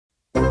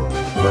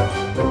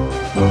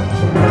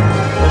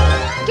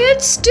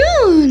Kids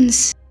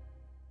Tunes.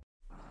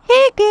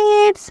 Hey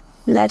kids,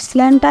 let's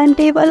learn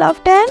timetable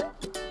of 10.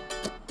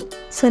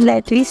 So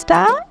let me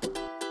start.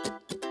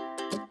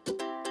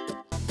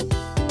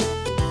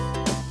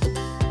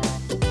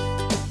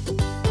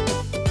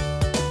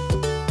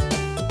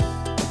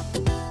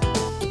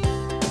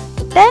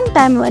 Ten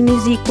times 1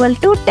 is equal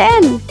to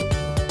 10.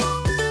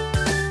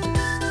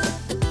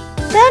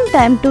 10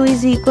 times 2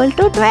 is equal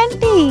to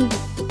 20.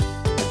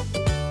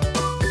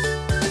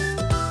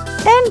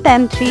 10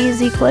 times 3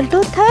 is equal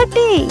to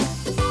 30.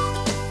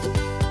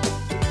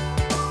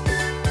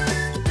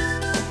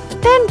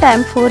 10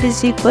 times 4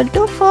 is equal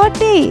to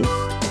 40.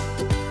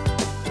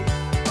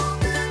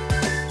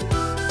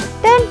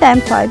 10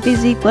 times 5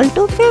 is equal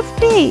to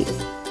 50.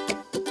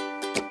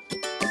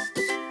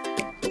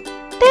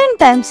 10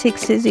 times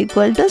 6 is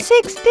equal to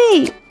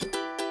 60.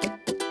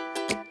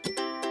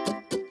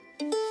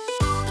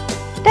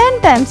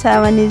 10 times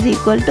 7 is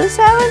equal to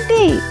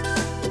 70.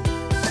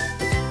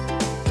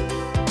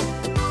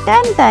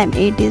 10 times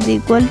 8 is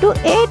equal to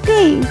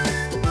 80.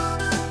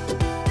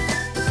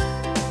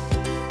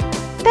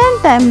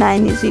 10 times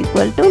 9 is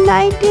equal to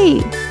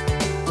 90.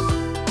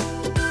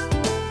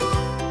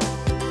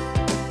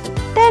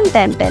 10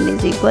 times 10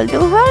 is equal to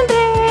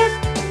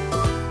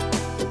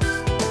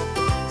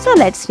 100. So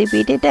let's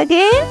repeat it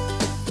again.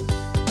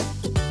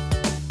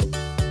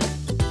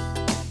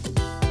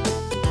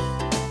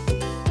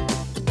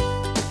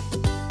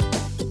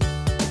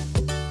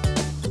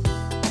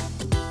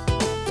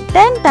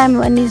 Ten times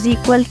 1 is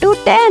equal to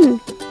 10.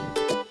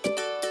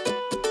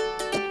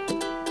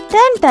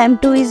 10 times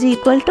 2 is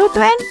equal to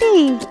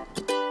 20.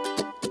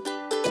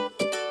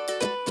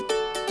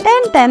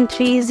 10 times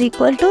 3 is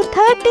equal to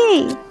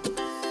 30.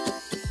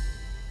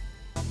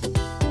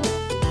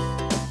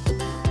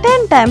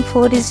 10 times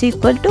 4 is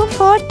equal to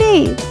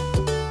 40.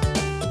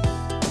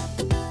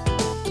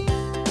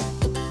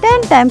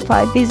 10 times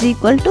 5 is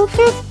equal to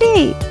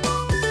 50.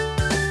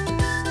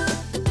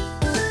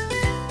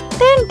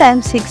 10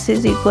 times 6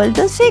 is equal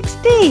to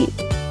 60.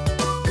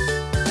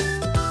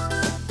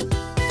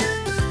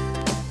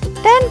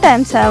 10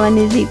 times 7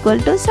 is equal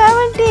to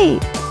 70.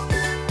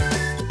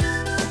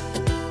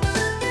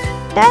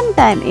 10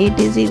 times 8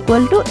 is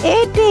equal to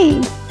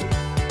 80.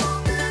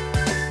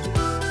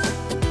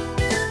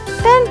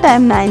 10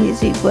 times 9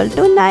 is equal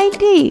to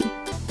 90.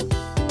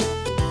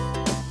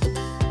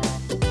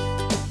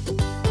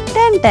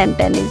 10 times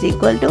 10 is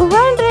equal to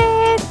 100.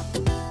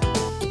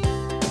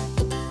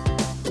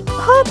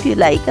 Hope you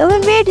like our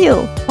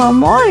video. For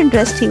more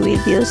interesting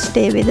videos,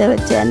 stay with our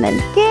channel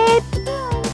Kids